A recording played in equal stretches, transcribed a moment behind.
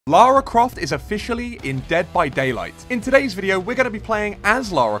Lara Croft is officially in Dead by Daylight. In today's video, we're going to be playing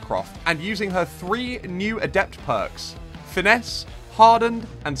as Lara Croft and using her 3 new adept perks: Finesse, Hardened,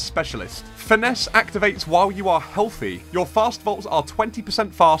 and Specialist. Finesse activates while you are healthy. Your fast vaults are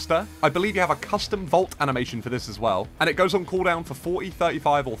 20% faster. I believe you have a custom vault animation for this as well. And it goes on cooldown for 40,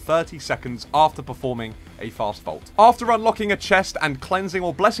 35, or 30 seconds after performing a fast vault. After unlocking a chest and cleansing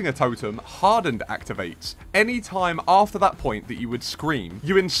or blessing a totem, Hardened activates. Any time after that point that you would scream,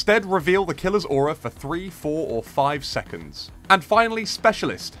 you instead reveal the killer's aura for 3, 4, or 5 seconds. And finally,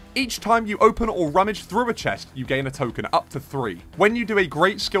 Specialist. Each time you open or rummage through a chest, you gain a token, up to 3. When you do a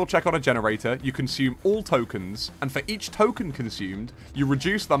great skill check on a generator, you consume all tokens, and for each token consumed, you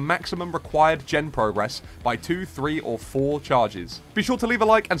reduce the maximum required gen progress by 2, 3, or 4 charges. Be sure to leave a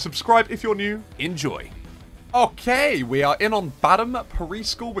like and subscribe if you're new. Enjoy. Okay, we are in on Badham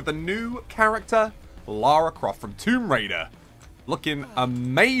Preschool with the new character, Lara Croft from Tomb Raider. Looking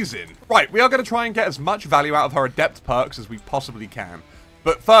amazing. Right, we are going to try and get as much value out of her adept perks as we possibly can.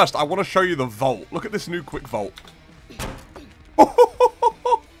 But first, I want to show you the vault. Look at this new quick vault.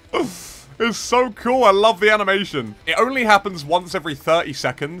 It's so cool. I love the animation. It only happens once every 30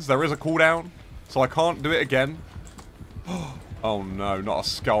 seconds. There is a cooldown, so I can't do it again. Oh no, not a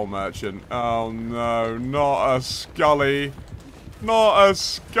skull merchant. Oh no, not a Scully. Not a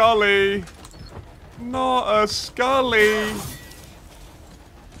Scully. Not a Scully.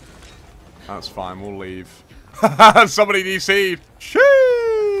 That's fine, we'll leave. Somebody DC'd.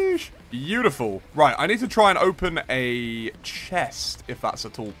 Sheesh. Beautiful. Right, I need to try and open a chest, if that's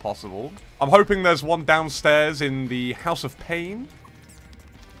at all possible. I'm hoping there's one downstairs in the House of Pain.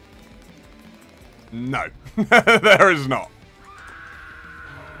 No, there is not.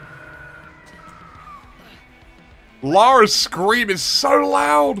 Lara's scream is so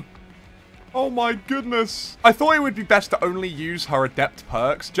loud. Oh my goodness. I thought it would be best to only use her adept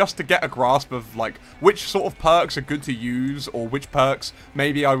perks just to get a grasp of like which sort of perks are good to use or which perks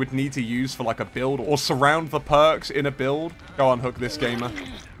maybe I would need to use for like a build or surround the perks in a build. Go unhook this gamer.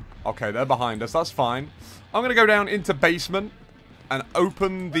 Okay, they're behind us. That's fine. I'm going to go down into basement and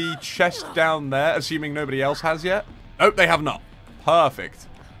open the chest down there, assuming nobody else has yet. Nope, they have not. Perfect.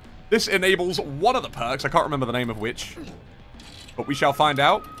 This enables one of the perks. I can't remember the name of which, but we shall find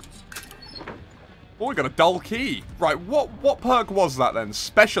out. Oh, we got a dull key. Right, what perk was that then?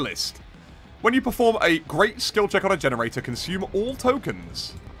 Specialist. When you perform a great skill check on a generator, consume all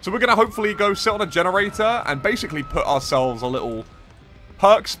tokens. So we're going to hopefully go sit on a generator and basically put ourselves a little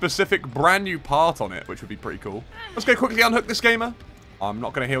perk-specific brand new part on it, which would be pretty cool. Let's go quickly unhook this gamer. I'm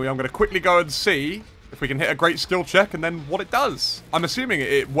not going to heal you. I'm going to quickly go and see if we can hit a great skill check and then what it does. I'm assuming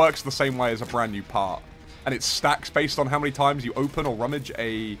it works the same way as a brand new part. And it stacks based on how many times you open or rummage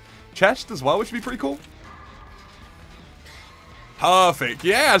a chest as well, which would be pretty cool. Perfect.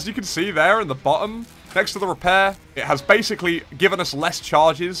 Yeah, as you can see there in the bottom, next to the repair, it has basically given us less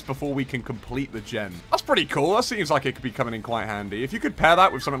charges before we can complete the gen. That's pretty cool. That seems like it could be coming in quite handy. If you could pair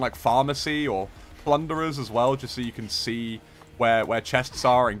that with something like Pharmacy or Plunderers as well, just so you can see where chests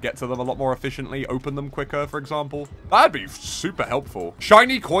are and get to them a lot more efficiently, open them quicker, for example. That'd be super helpful.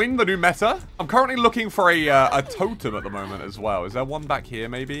 Shiny coin, the new meta. I'm currently looking for a totem at the moment as well. Is there one back here,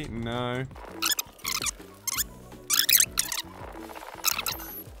 maybe? No.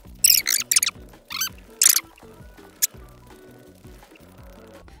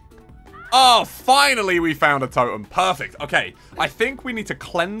 Oh, finally we found a totem. Perfect. Okay, I think we need to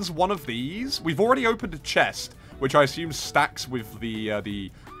cleanse one of these. We've already opened a chest, which I assume stacks with the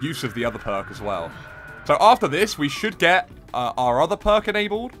use of the other perk as well. So after this, we should get our other perk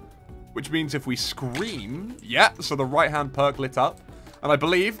enabled, which means if we scream, yeah, so the right-hand perk lit up. And I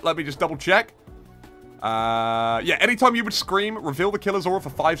believe, let me just double check. Yeah, anytime you would scream, reveal the killer's aura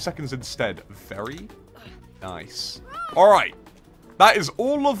for 5 seconds instead. Very nice. All right. That is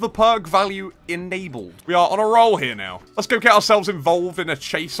all of the perk value enabled. We are on a roll here now. Let's go get ourselves involved in a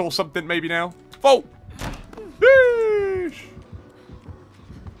chase or something maybe now. Vault! Yeesh.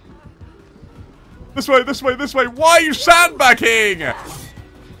 This way, this way, this way. Why are you sandbagging?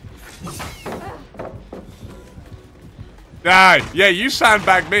 Ah, yeah, you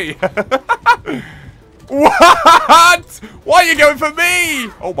sandbag me. What? Why are you going for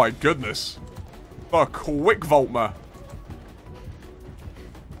me? Oh my goodness. A quick Voltmer.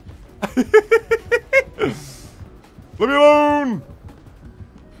 Leave me alone.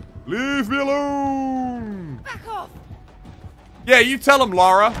 Leave me alone. Back off. Yeah, you tell him,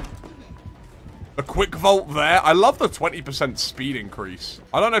 Lara. A quick vault there. I love the 20% speed increase.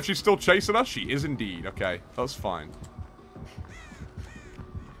 I don't know if she's still chasing us. She is indeed. Okay, that's fine.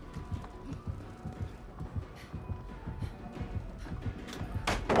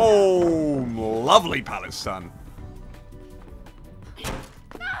 Oh, lovely pallet stun.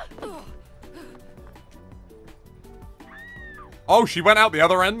 Oh, she went out the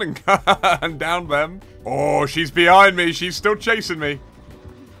other end and, and down them. Oh, she's behind me. She's still chasing me.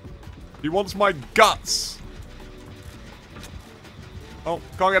 She wants my guts. Oh,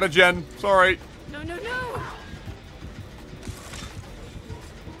 can't get a gen. Sorry. No, no, no.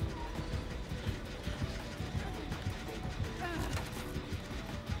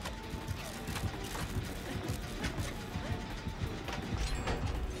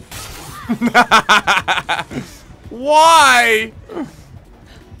 Why?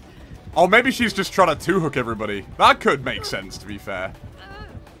 Oh, maybe she's just trying to two-hook everybody. That could make sense, to be fair.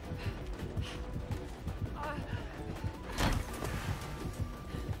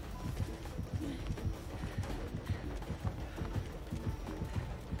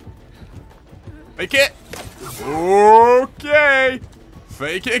 Fake it. Okay.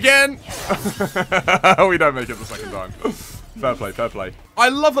 Fake it again. We don't make it the second time. Fair play, fair play. I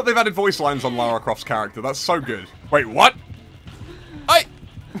love that they've added voice lines on Lara Croft's character. That's so good. Wait, what? Hey!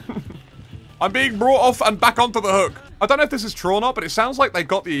 I'm being brought off and back onto the hook. I don't know if this is true or not, but it sounds like they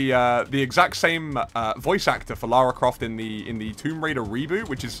got the exact same voice actor for Lara Croft in the Tomb Raider reboot,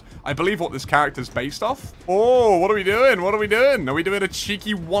 which is, I believe, what this character's based off. Oh, what are we doing? What are we doing? Are we doing a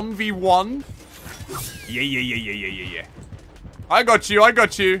cheeky 1v1? Yeah, yeah, yeah, yeah, yeah, yeah, yeah. I got you, I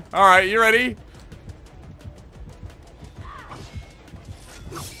got you. All right, you ready?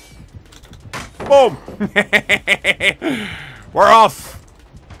 Boom! We're off!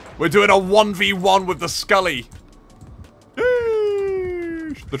 We're doing a 1v1 with the Scully.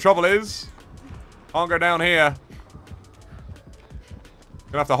 The trouble is, can't go down here.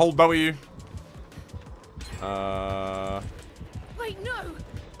 Gonna have to hold W. Wait, no!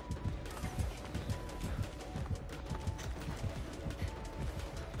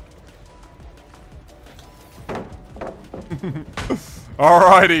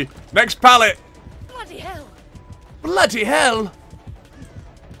 Alrighty, next pallet. Bloody hell! Bloody hell!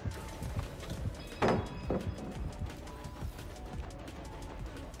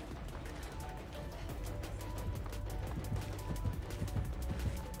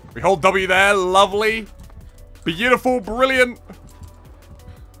 We hold W there, lovely. Beautiful, brilliant.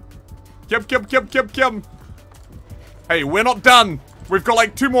 Kim. Hey, we're not done. We've got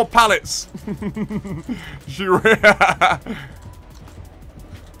like 2 more pallets.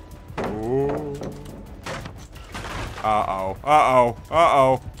 Oh. Uh-oh. Uh-oh.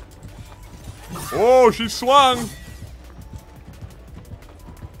 Uh-oh. Oh, she swung.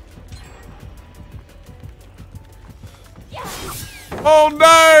 Oh,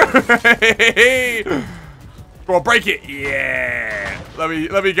 no! Go on, break it. Yeah.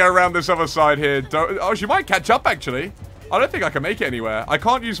 Let me go around this other side here. Oh, she might catch up, actually. I don't think I can make it anywhere. I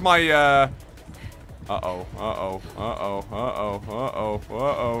can't use my, Uh-oh. Uh-oh. Uh-oh. Uh-oh. Uh-oh.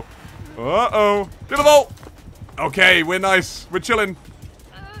 Uh-oh. Uh-oh. Get the vault! Okay, we're nice. We're chilling.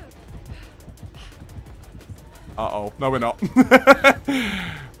 Uh-oh. No, we're not.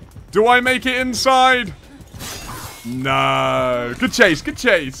 Do I make it inside? No. Good chase. Good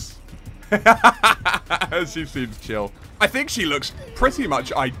chase. She seems chill. I think she looks pretty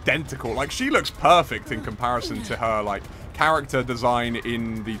much identical. Like, she looks perfect in comparison to her, like, character design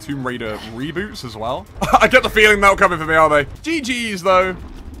in the Tomb Raider reboots as well. I get the feeling they're coming for me, are they? GG's, though.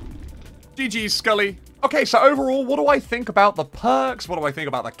 GG's, Scully. Okay, so overall, what do I think about the perks? What do I think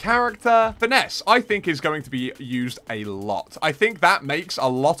about the character? Finesse, I think, is going to be used a lot. I think that makes a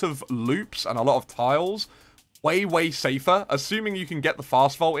lot of loops and a lot of tiles way, way safer, assuming you can get the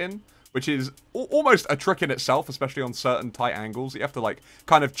fast vault in, which is almost a trick in itself, especially on certain tight angles. You have to, like,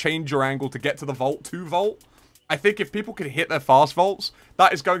 kind of change your angle to get to the vault to vault. I think if people can hit their fast vaults,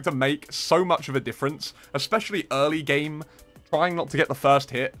 that is going to make so much of a difference, especially early game. Trying not to get the first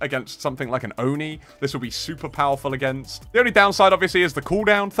hit against something like an Oni. This will be super powerful against. The only downside, obviously, is the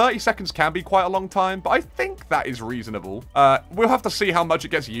cooldown. 30 seconds can be quite a long time, but I think that is reasonable. We'll have to see how much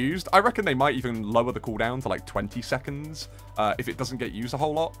it gets used. I reckon they might even lower the cooldown to like 20 seconds if it doesn't get used a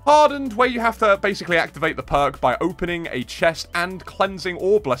whole lot. Hardened, where you have to basically activate the perk by opening a chest and cleansing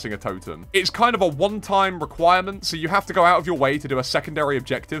or blessing a totem. It's kind of a one-time requirement, so you have to go out of your way to do a secondary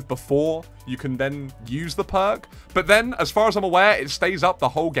objective before you can then use the perk. But then, as far as I'm aware, it stays up the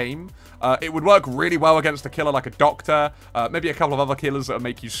whole game. It would work really well against a killer like a doctor, maybe a couple of other killers that would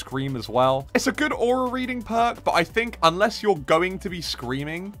make you scream as well. It's a good aura reading perk, but I think unless you're going to be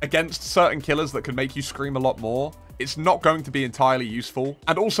screaming against certain killers that can make you scream a lot more, it's not going to be entirely useful,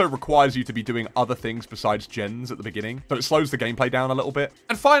 and also requires you to be doing other things besides gens at the beginning, so it slows the gameplay down a little bit.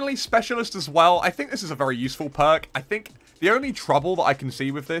 And finally, Specialist as well. I think this is a very useful perk. I think The only trouble that I can see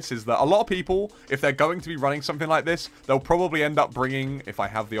with this is that a lot of people, if they're going to be running something like this, they'll probably end up bringing, if I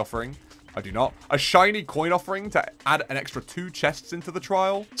have the offering, I do not, a shiny coin offering to add an extra 2 chests into the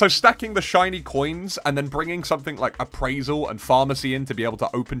trial. So stacking the shiny coins and then bringing something like appraisal and pharmacy in to be able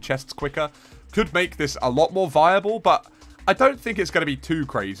to open chests quicker could make this a lot more viable, but I don't think it's going to be too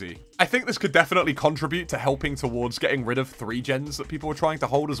crazy. I think this could definitely contribute to helping towards getting rid of 3 gens that people were trying to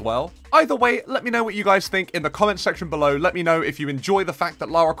hold as well. Either way, let me know what you guys think in the comments section below. Let me know if you enjoy the fact that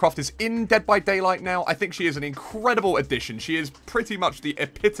Lara Croft is in Dead by Daylight now. I think she is an incredible addition. She is pretty much the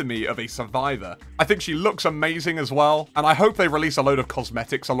epitome of a survivor. I think she looks amazing as well, and I hope they release a load of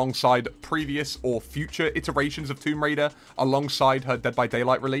cosmetics alongside previous or future iterations of Tomb Raider alongside her Dead by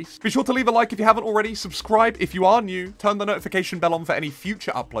Daylight release. Be sure to leave a like if you haven't already, subscribe if you are new, turn the notification bell on for any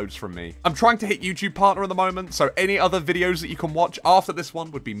future uploads from me. I'm trying to hit YouTube partner at the moment, so any other videos that you can watch after this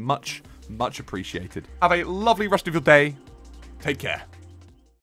one would be much appreciated. Have a lovely rest of your day. Take care.